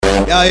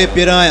E aí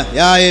piranha,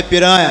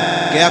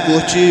 quer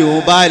curtir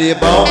um baile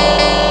bom?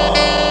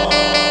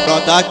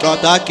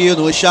 Trota aqui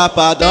no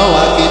Chapadão.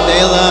 Aqui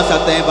tem lança,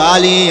 tem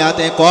balinha,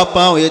 tem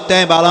copão e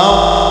tem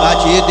balão. Pra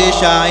te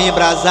deixar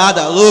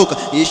embrasada, louca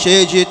e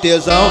cheia de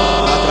tesão.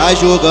 Atrás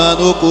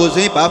jogando o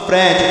cozinho pra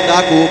frente,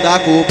 tá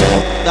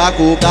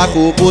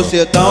com o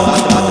bucetão.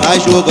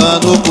 Atrás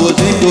jogando o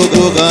cozinho,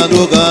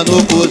 jogando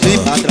o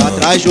cozinho.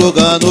 Atrás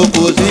jogando o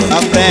cozinho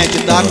pra frente,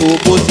 tá com o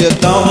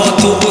bucetão.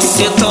 Bota o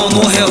bucetão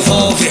no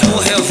revólver, no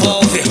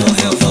revólver, no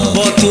revólver.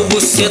 Bota o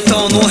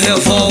bucetão no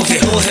revólver,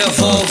 no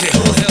revólver,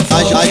 no revólver.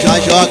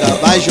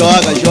 Vai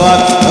joga,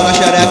 joga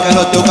xereca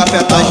no teu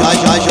cafetão.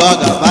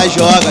 Vai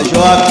joga,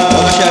 joga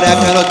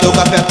xereca no teu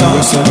cafetão.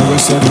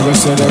 Joga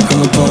xereca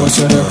no pau,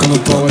 xereca no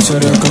pau,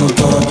 xereca no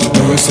pau.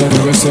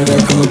 Joga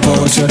xereca no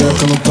pau,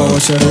 xereca no pau,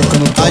 xereca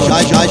no pau.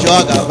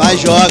 Vai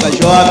joga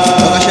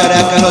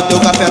xereca no teu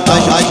cafetão.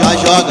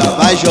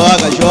 Vai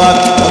joga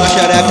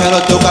xereca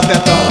no teu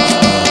cafetão.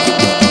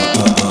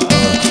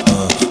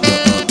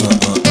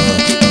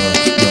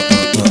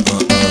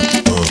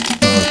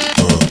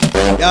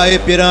 E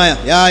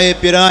aí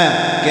piranha,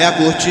 quer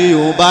curtir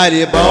um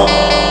baile bom?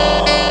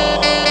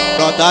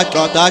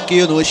 Trota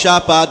aqui no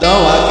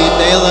Chapadão. Aqui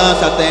tem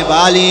lança, tem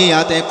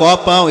balinha, tem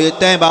copão e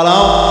tem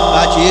balão.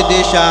 Pra te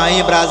deixar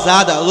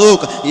embrasada,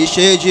 louca e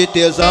cheia de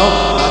tesão.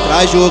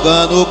 Atrás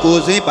jogando o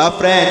cozinho pra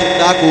frente,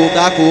 tá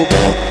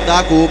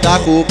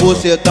com o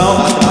bucetão.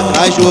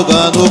 Atrás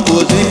jogando o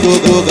cozinho,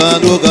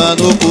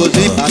 jogando o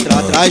cozinho.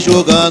 Atrás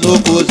jogando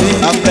o cozinho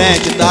pra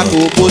frente, tá com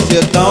o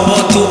bucetão.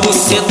 Bota o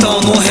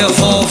bucetão no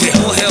revólver,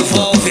 no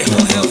revólver,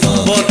 no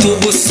revólver. Bota o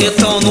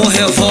bucetão no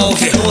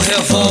revólver, no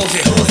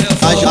revólver, no revólver.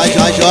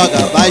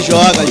 Vai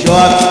joga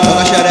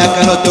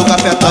xereca no teu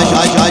cafetão.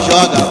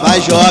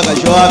 Vai joga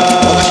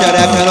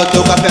xereca no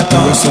teu cafetão.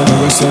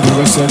 Joga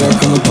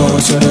xereca no pau,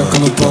 xereca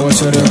no pau,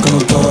 xereca no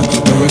pau.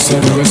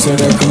 Joga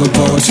xereca no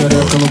pau,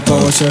 xereca no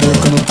pau,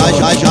 xereca no pau.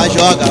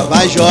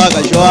 Vai joga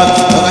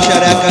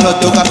xereca no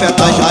teu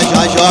cafetão.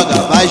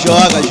 Vai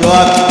joga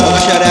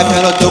xereca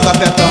no teu cafetão.